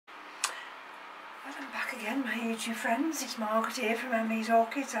Well, I'm back again, my YouTube friends. It's Margaret here from M.E.s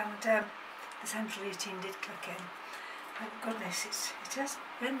Orchids, and the central heating did click in. Thank goodness, it has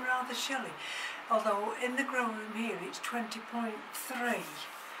been rather chilly. Although in the grow room here it's 20.3,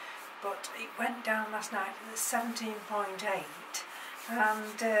 but it went down last night at 17.8,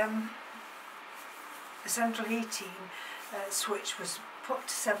 and the central heating switch was put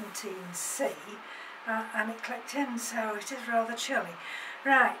to 17C, and it clicked in, so it is rather chilly.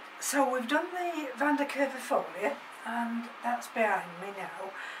 Right, so we've done the Vanderkervifolia, and that's behind me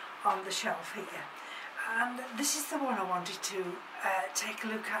now on the shelf here. And this is the one I wanted to take a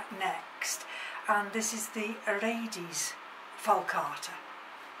look at next, and this is the Aerides falcata.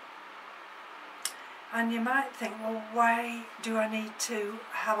 And you might think, well, why do I need to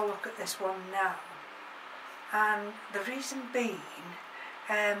have a look at this one now? And the reason being,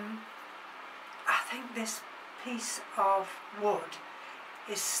 I think this piece of wood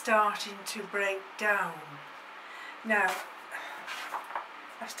is starting to break down. Now,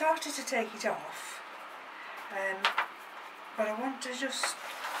 I've started to take it off, but I want to just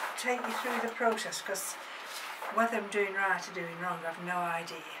take you through the process, because whether I'm doing right or doing wrong, I've no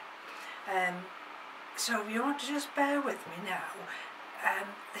idea. So you want to just bear with me now.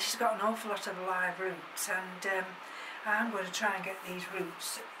 This has got an awful lot of live roots, and I'm going to try and get these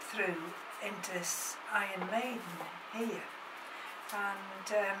roots through into this Iron Maiden here.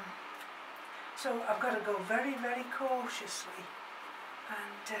 And so I've got to go very, very cautiously,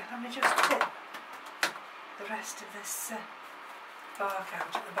 and let me just tip the rest of this bark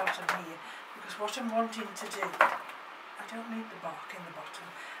out at the bottom here, because what I'm wanting to do, I don't need the bark in the bottom.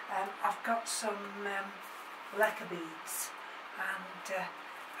 I've got some lacquer beads, and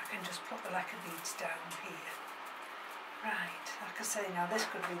I can just put the lacquer beads down here. Right, like I say, now this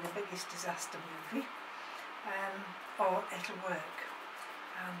could be the biggest disaster movie, or it'll work,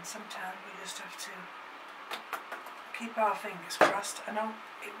 and sometimes we just have to keep our fingers crossed. I know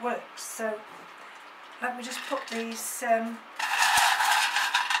it works, so let me just put these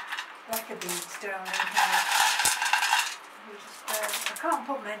lacquer beads down in here. I can't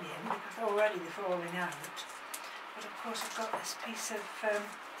put many in because already they're falling out, but of course I've got this piece of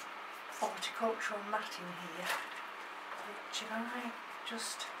horticultural matting here, which if I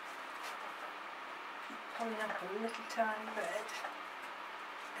just keep pulling up a little tiny bit,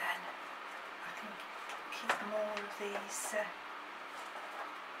 then I can keep more of these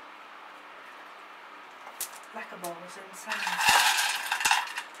lacquer balls inside.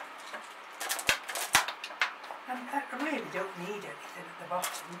 And I really don't need anything at the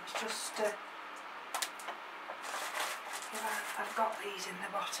bottom, it's just I've got these in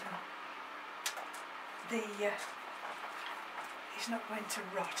the bottom. It's not going to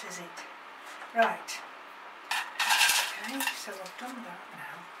rot, is it? Right. Okay, so I've done that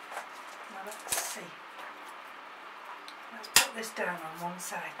now. Now let's see. Let's put this down on one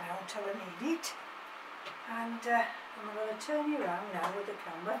side now until I need it. And I'm going to turn you around now with the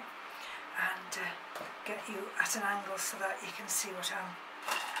camera and get you at an angle so that you can see what I'm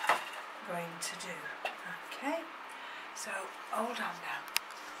going to do. Okay, so hold on now.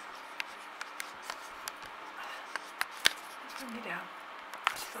 Let's bring it down.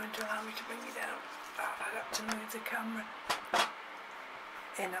 It's going to allow me to bring it down. Oh, I got to move the camera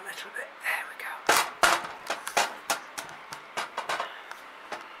in a little bit. There we go.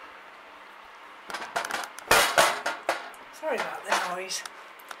 Sorry about the noise.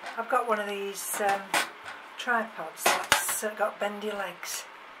 I've got one of these tripods that's got bendy legs,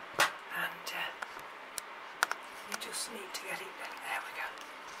 and you just need to get it, there we go,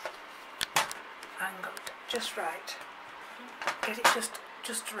 angled just right, get it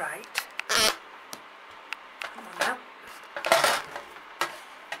just right. Come on now.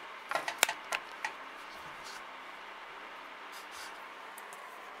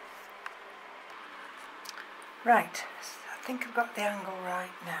 Right, I think I've got the angle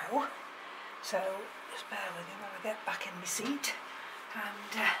right now, so just bear with me while I get back in my seat,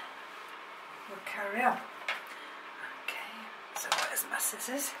 and we'll carry on. Okay, so where's my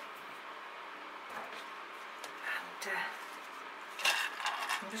scissors? And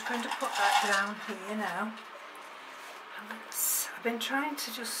I'm just going to put that down here now. And I've been trying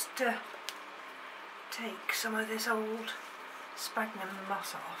to just take some of this old sphagnum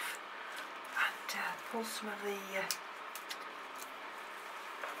moss off, and pull some of the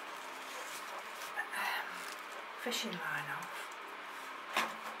fishing line off,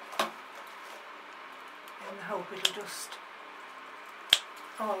 in the hope it'll just,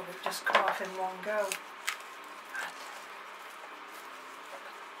 all of it just come off in one go. And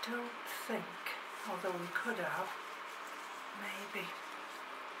I don't think, although we could have, maybe,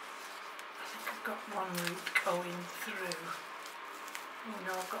 I think I'm I've got one root going through. Oh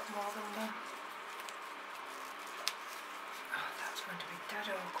no, I've got more than one. Oh, that's going to be dead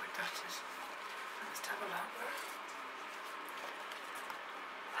awkward, that is. Let's have a look.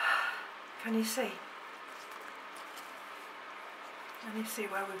 Can you see? Can you see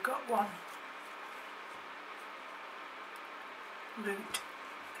where we've got one root?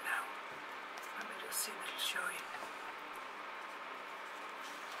 Now, let me just see if it'll show you.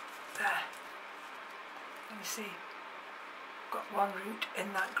 There. Can you see? I've got one root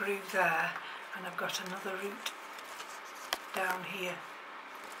in that groove there, and I've got another root down here.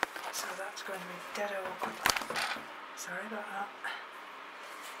 So that's going to be dead awkward. Sorry about that.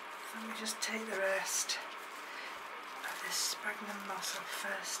 Let me just take the rest of this sphagnum moss off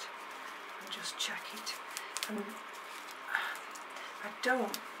first and just check it. And I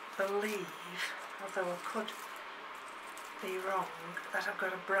don't believe, although I could be wrong, that I've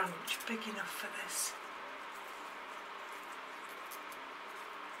got a branch big enough for this.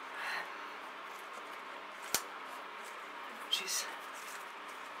 Which is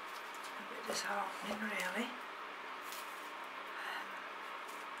a bit disheartening, really.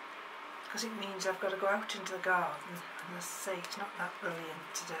 Because it means I've got to go out into the garden, and as I say, it's not that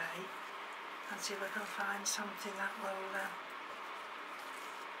brilliant today, and see if I can find something that will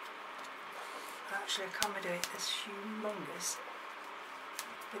actually accommodate this humongous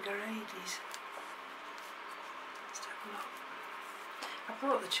big Aerides. Let's have a look. I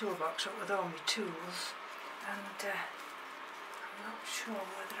brought the toolbox up with all my tools, and I'm not sure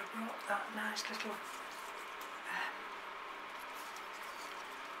whether I brought that nice little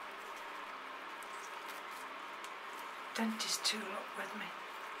dentist tool up with me.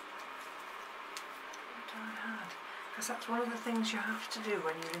 What I had, because that's one of the things you have to do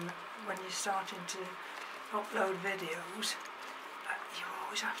when you're starting to upload videos. You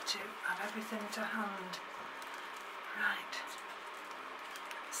always have to have everything to hand. Right.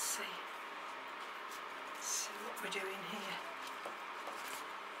 Let's see what we're doing here.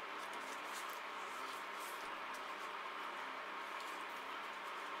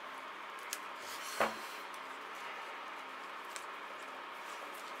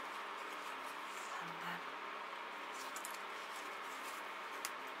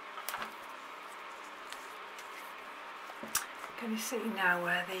 Can you see now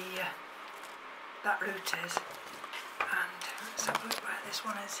where that root is? And let's have a look where this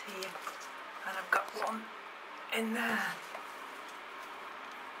one is here. And I've got one in there.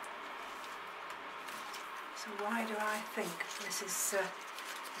 So why do I think this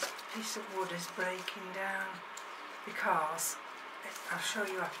piece of wood is breaking down? Because I'll show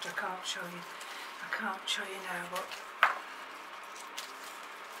you after. I can't show you now, but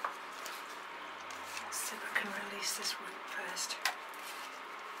let's see if I can release this root first.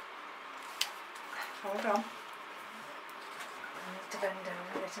 Hold on. I need to bend down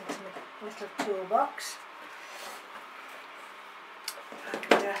and get into my little toolbox. And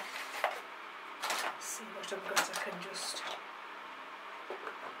see what I've got. I can just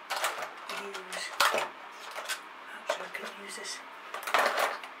use. Actually, I can use this.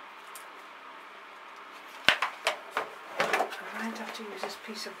 I might have to use this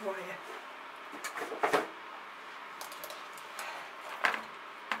piece of wire.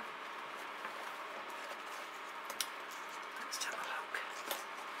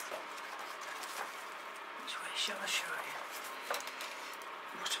 Shall I show you?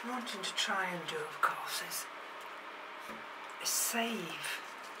 What I'm wanting to try and do, of course, is save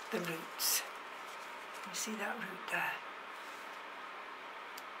the roots. You see that root there?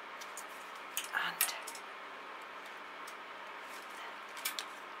 And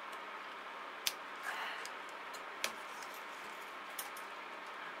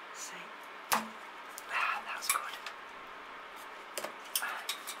see, that's good.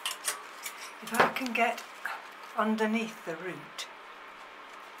 If I can get underneath the root,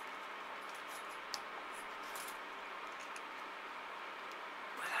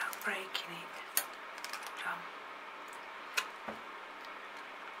 without breaking it.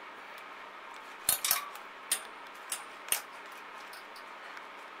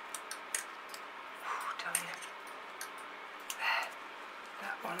 Tell you,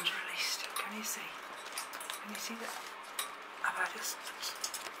 that one's released. Can you see? Can you see that? Have I just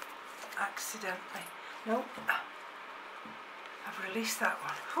accidentally? Nope. I've released that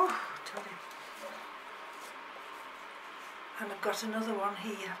one. Whew, tell you. And I've got another one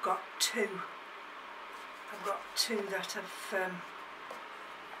here. I've got two. I've got two that have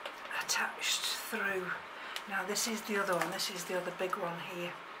attached through. Now this is the other one. This is the other big one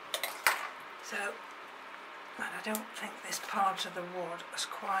here. So And I don't think this part of the wood has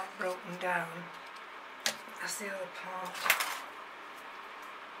quite broken down as the other part.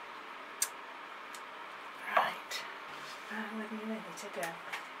 Right, bear with me a minute again.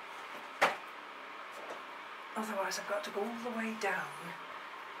 Otherwise I've got to go all the way down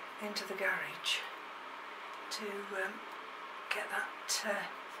into the garage to get that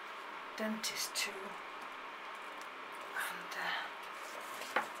dentist tool, and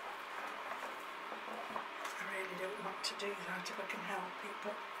I really don't want to do that if I can help it,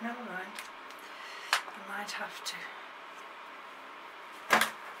 but never mind, I might have to.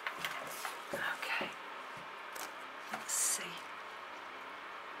 Okay, let's see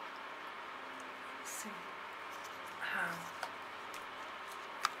how.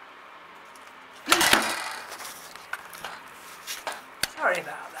 Sorry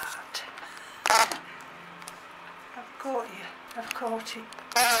about that. I've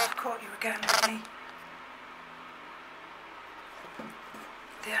caught you again with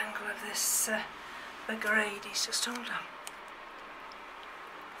the angle of this big Aerides. Just hold on.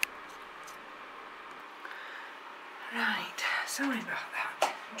 Right, sorry about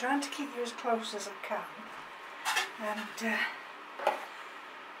that. I'm trying to keep you as close as I can, and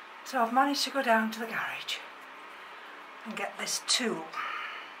so I've managed to go down to the garage and get this tool,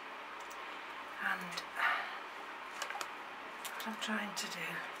 and what I'm trying to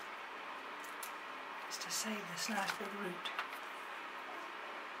do is to save this nice big root,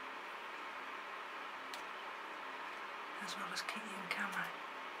 as well as keep you in camera.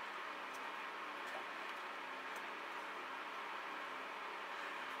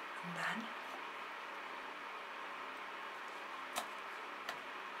 And then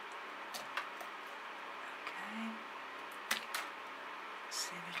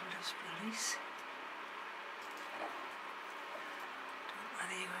see if it'll just release. Don't know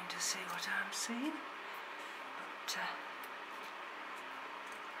whether you're going to see what I'm seeing, but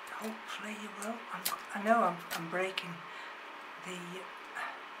hopefully you will. I know I'm breaking the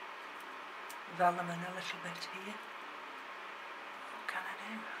velamen a little bit here. What can I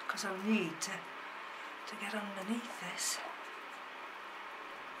do? Because I need to get underneath this.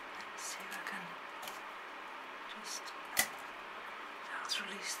 Let's see if I can just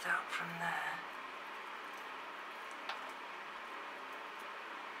release that from there.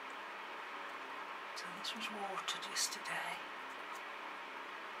 So this was watered yesterday,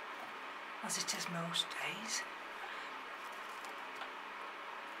 as it is most days.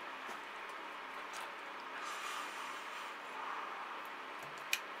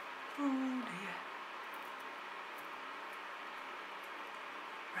 Oh dear.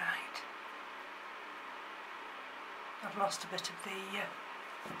 Right. I've lost a bit of the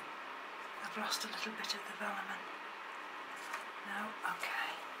I've lost a little bit of the velamen. No, okay.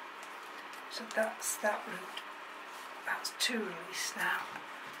 So that's that root. That's two release now.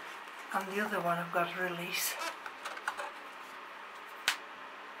 And the other one I've got to release.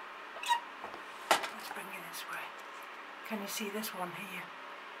 Let's bring it this way. Can you see this one here?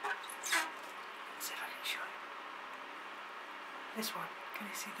 Let's see if I can show you. This one. Can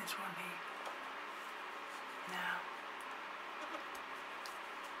you see this one here? Now.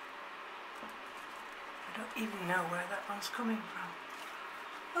 I don't even know where that one's coming from.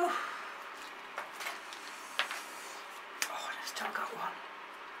 Oh, I've still got one.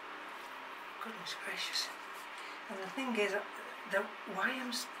 Goodness gracious. And the thing is, why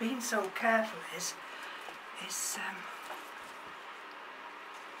I'm being so careful is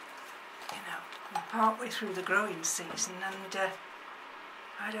you know, I'm partway through the growing season, and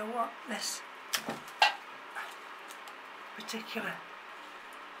I don't want this particular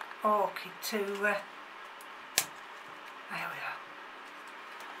orchid to there we are.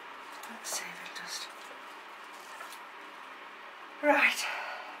 Let's see if it does. Right,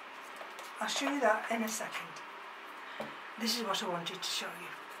 I'll show you that in a second. This is what I wanted to show you.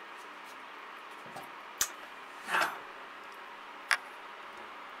 Now,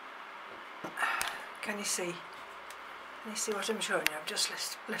 can you see? Can you see what I'm showing you? I've just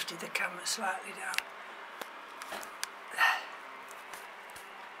lifted the camera slightly down.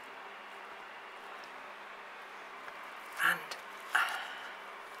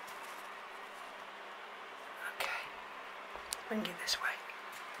 Bring it this way.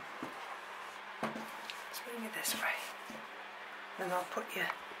 Let's bring it this way. Then I'll put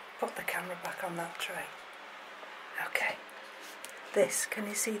the camera back on that tray. Okay. This, can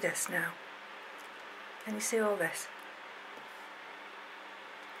you see this now? Can you see all this?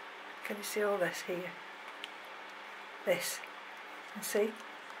 Can you see all this here? This. And see?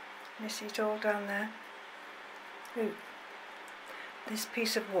 Can you see it all down there? Ooh. This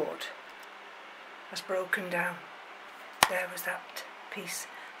piece of wood has broken down. There was that piece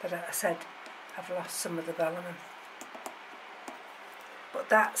that I said I've lost some of the vellum. But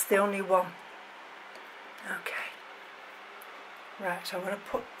that's the only one. Okay. Right, so I'm going to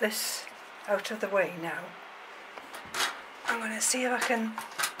put this out of the way now. I'm going to see if I can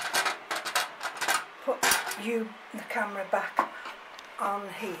put the camera back on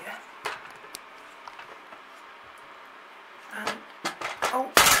here. And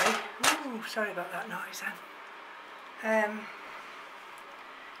hopefully, ooh, sorry about that noise then.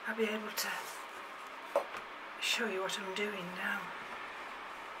 I'll be able to show you what I'm doing now.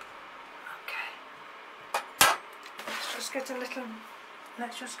 Okay. Let's just get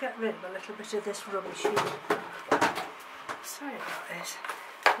rid of a little bit of this rubbish here. Sorry about this.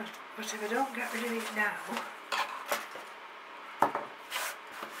 But if I don't get rid of it now,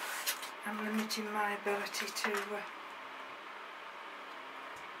 I'm limiting my ability to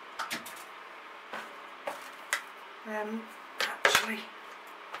actually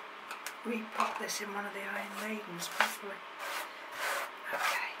repot this in one of the Iron Maidens properly.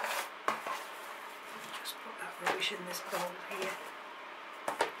 Okay. Just put that rubbish in this bowl here.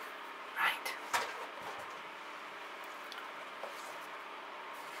 Right.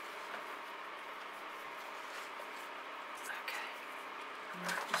 Okay. I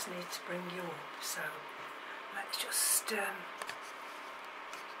might just need to bring you up, so let's just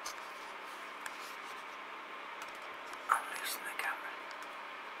I'll loosen the camera.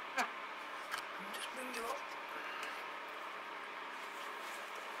 I'll just bring you up.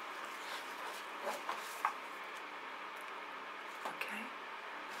 Okay.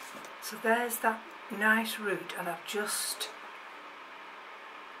 So there's that nice root, and I've just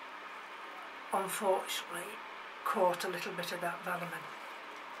unfortunately caught a little bit of that vellum,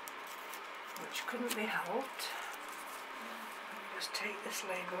 which couldn't be helped. Let me just take this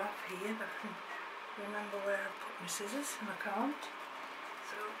label off here, but I can remember where I put my scissors, and I can't.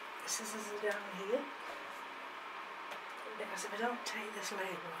 So the scissors are down here. Because if I don't take this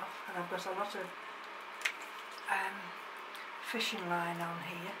label off, and I've got a lot of fishing line on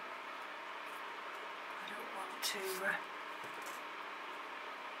here, I don't want to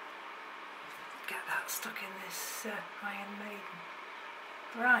get that stuck in this Iron Maiden.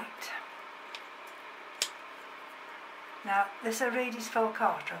 Right. Now this Aerides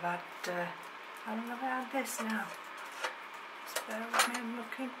falcata, I've had, how long have I had this now? Just bear with me, I'm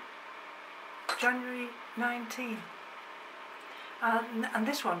looking. January 19. And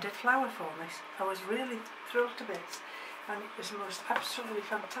this one did flower for me. I was really thrilled to bits, and it was the most absolutely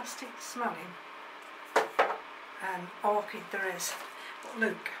fantastic smelling orchid there is. But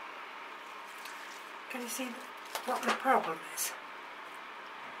look, can you see what the problem is?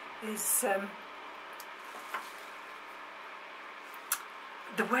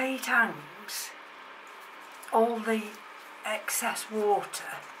 The way it hangs, all the excess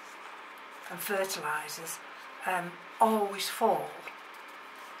water and fertilisers always fall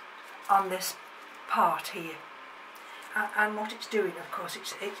on this part here, and what it's doing, of course,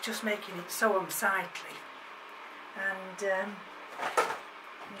 it's just making it so unsightly. And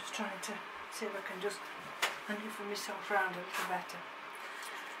I'm just trying to see if I can just manoeuvre myself around a little better.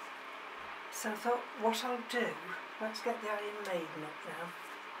 So I thought, what I'll do, let's get the Iron Maiden up now.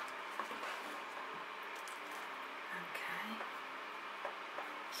 Okay,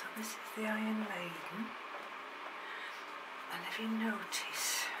 so this is the Iron Maiden. And if you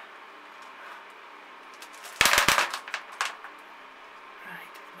notice,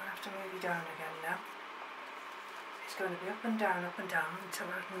 right, I'm going to have to move you down again now. It's going to be up and down until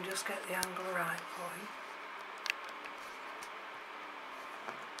I can just get the angle right for you.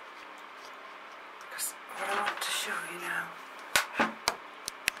 Because what I want to show you now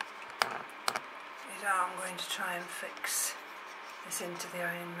is how I'm going to try and fix this into the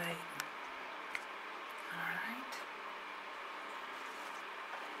Iron Maiden. Alright.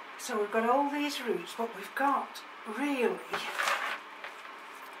 So we've got all these roots, but we've got really,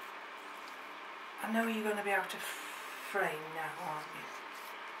 I know you're going to be out of frame now, aren't you?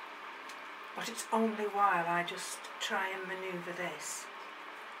 But it's only while I just try and manoeuvre this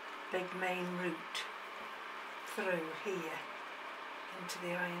big main root through here into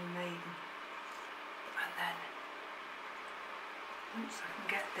the Iron Maiden. And then, once I can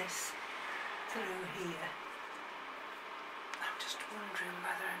get this through here, I'm just wondering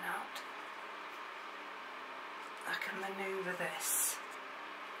whether or not I can manoeuvre this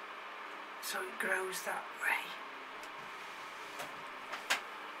so it grows that way.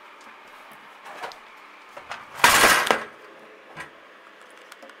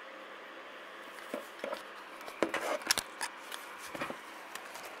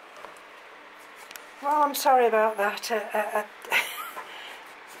 Oh, I'm sorry about that.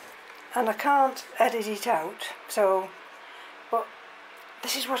 And I can't edit it out, so, but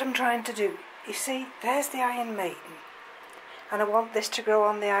this is what I'm trying to do. You see, there's the Iron Maiden, and I want this to grow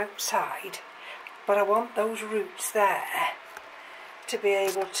on the outside, but I want those roots there to be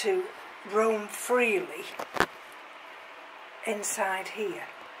able to roam freely inside here.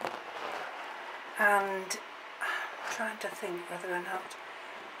 And I'm trying to think whether or not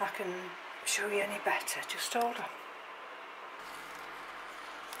I can show you any better. Just hold on.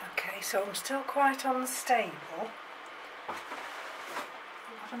 Okay, so I'm still quite unstable.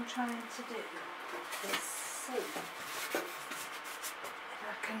 What I'm trying to do is see if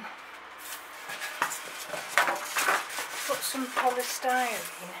I can put some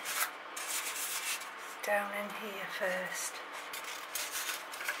polystyrene down in here first.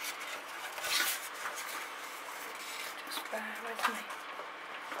 Just bear with me.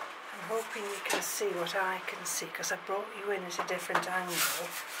 I'm hoping you can see what I can see, because I brought you in at a different angle.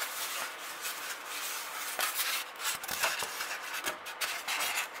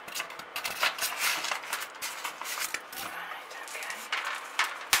 Right, okay.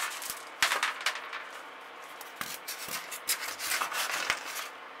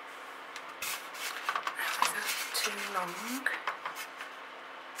 That was too long.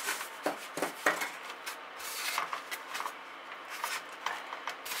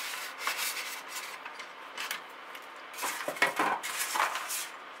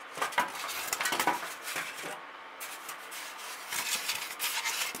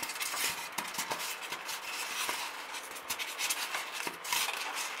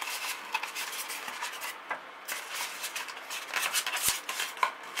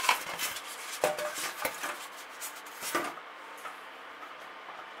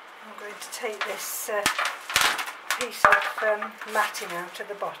 Take this piece of matting out of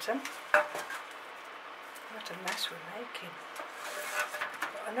the bottom. What a mess we're making.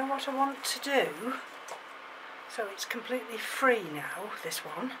 But I know what I want to do, so it's completely free now, this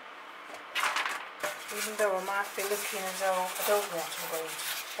one. Even though I might be looking as though I don't know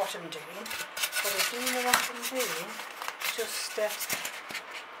what I'm doing, but I do know what I'm doing. Just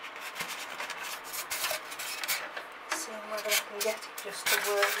seeing whether I can get it just to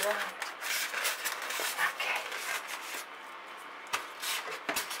work right.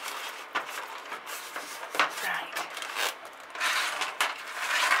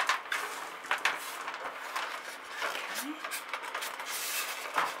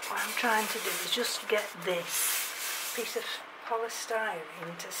 Trying to do is just get this piece of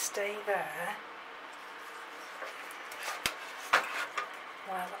polystyrene to stay there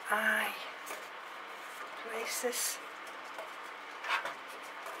while I place this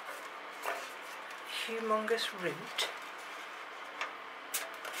humongous root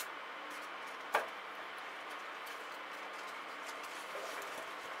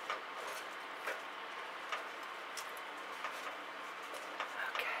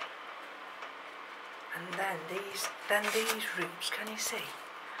and then these roots, can you see?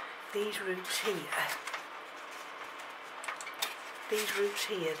 These roots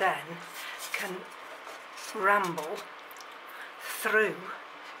here then can ramble through.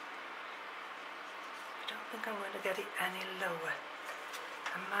 I don't think I'm going to get it any lower.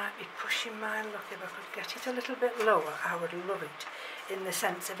 I might be pushing my luck. If I could get it a little bit lower, I would love it. In the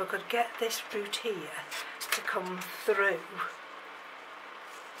sense, if I could get this root here to come through.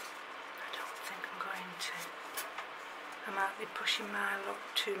 I might be pushing my luck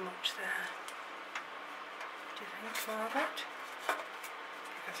too much there. Do you think, Margaret?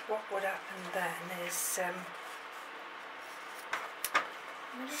 Because what would happen then is, let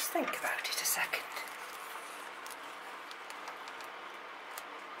me just think about it a second.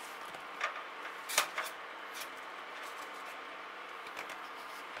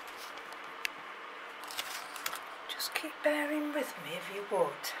 Just keep bearing with me if you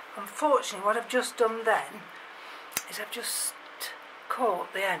would. Unfortunately, what I've just done then is I've just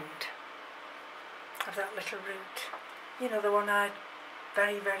caught the end of that little root. You know, the one I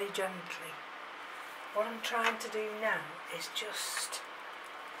very, very gently. What I'm trying to do now is just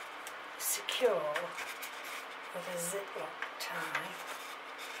secure with a ziplock tie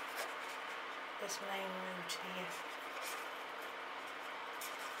this main root here.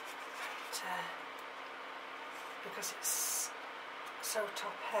 And, because it's so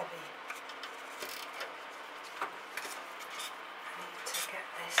top heavy,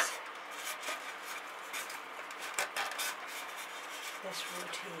 this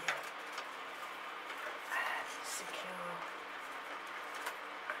root here secure.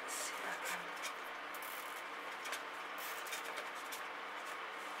 Let's see if I can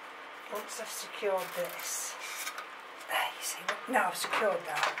once I've secured this, there you see, now I've secured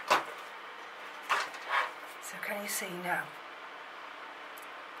that. So can you see now?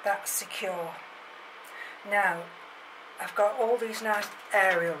 That's secure. Now I've got all these nice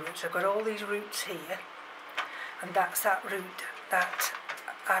aerial roots. I've got all these roots here, and that's that root that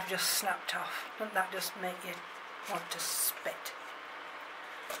I've just snapped off. Doesn't that just make you want to spit?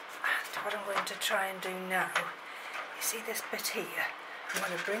 And what I'm going to try and do now, you see this bit here? I'm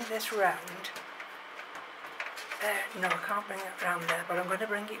going to bring this round. No, I can't bring it round there, but I'm going to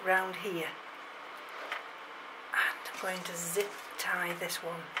bring it round here. And I'm going to zip tie this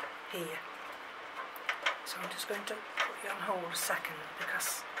one here. So I'm just going to put you on hold a second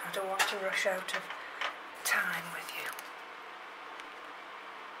because I don't want to rush out of time with you.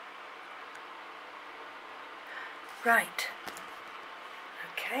 Right,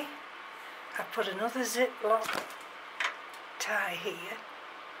 okay, I've put another ziplock tie here,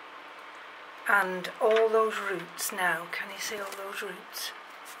 and all those roots now, can you see all those roots?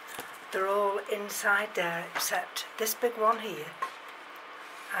 They're all inside there except this big one here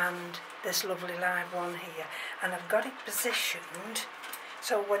and this lovely live one here, and I've got it positioned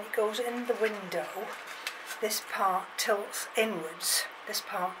so when it goes in the window, this part tilts inwards,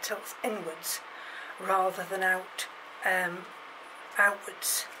 rather than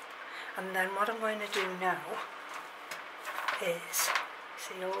outwards. And then what I'm going to do now is,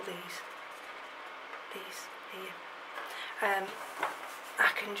 see all these here, I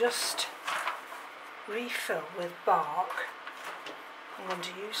can just refill with bark. I'm going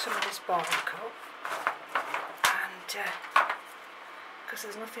to use some of this bark up, and because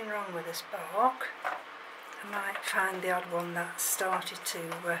there's nothing wrong with this bark, I might find the odd one that's started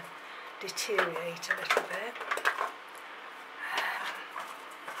to deteriorate a little bit.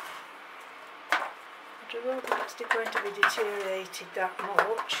 I don't think it's going to be deteriorated that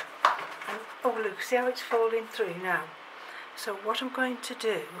much. And, oh look, see how it's falling through now? So what I'm going to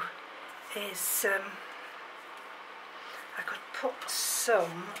do is I could put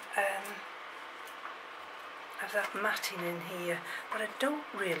some of that matting in here, but I don't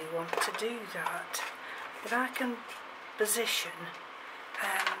really want to do that. If I can position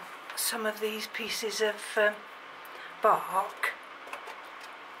some of these pieces of bark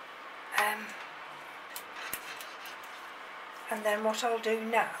and then what I'll do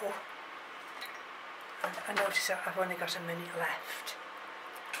now, I notice that I've only got a minute left.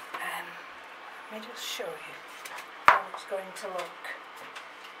 Let me just show you how it's going to look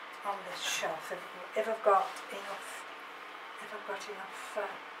on this shelf if I've got enough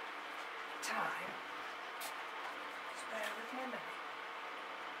time. Just bear with me a minute.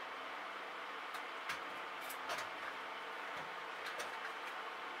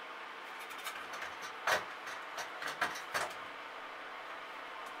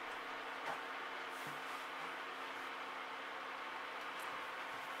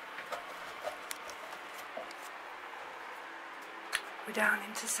 We're down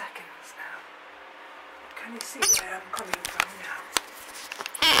into seconds now. Can you see where I'm coming from now?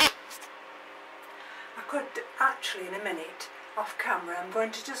 I could actually, in a minute, off camera, I'm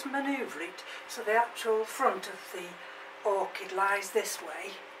going to just manoeuvre it so the actual front of the orchid lies this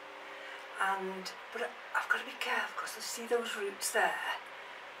way. But I've got to be careful because I see those roots there.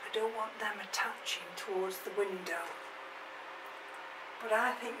 I don't want them attaching towards the window. But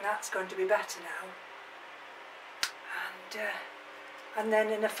I think that's going to be better now. And then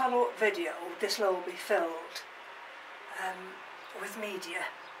in a follow-up video, this will all be filled with media.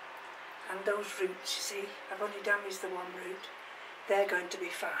 And those roots, you see, I've only damaged the one root, they're going to be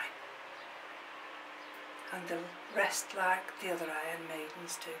fine. And the rest like the other Iron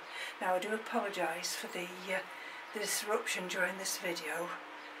Maidens do. Now I do apologise for the disruption during this video,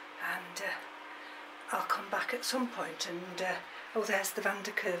 and I'll come back at some point and, oh there's the Van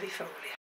der Curvy foliage.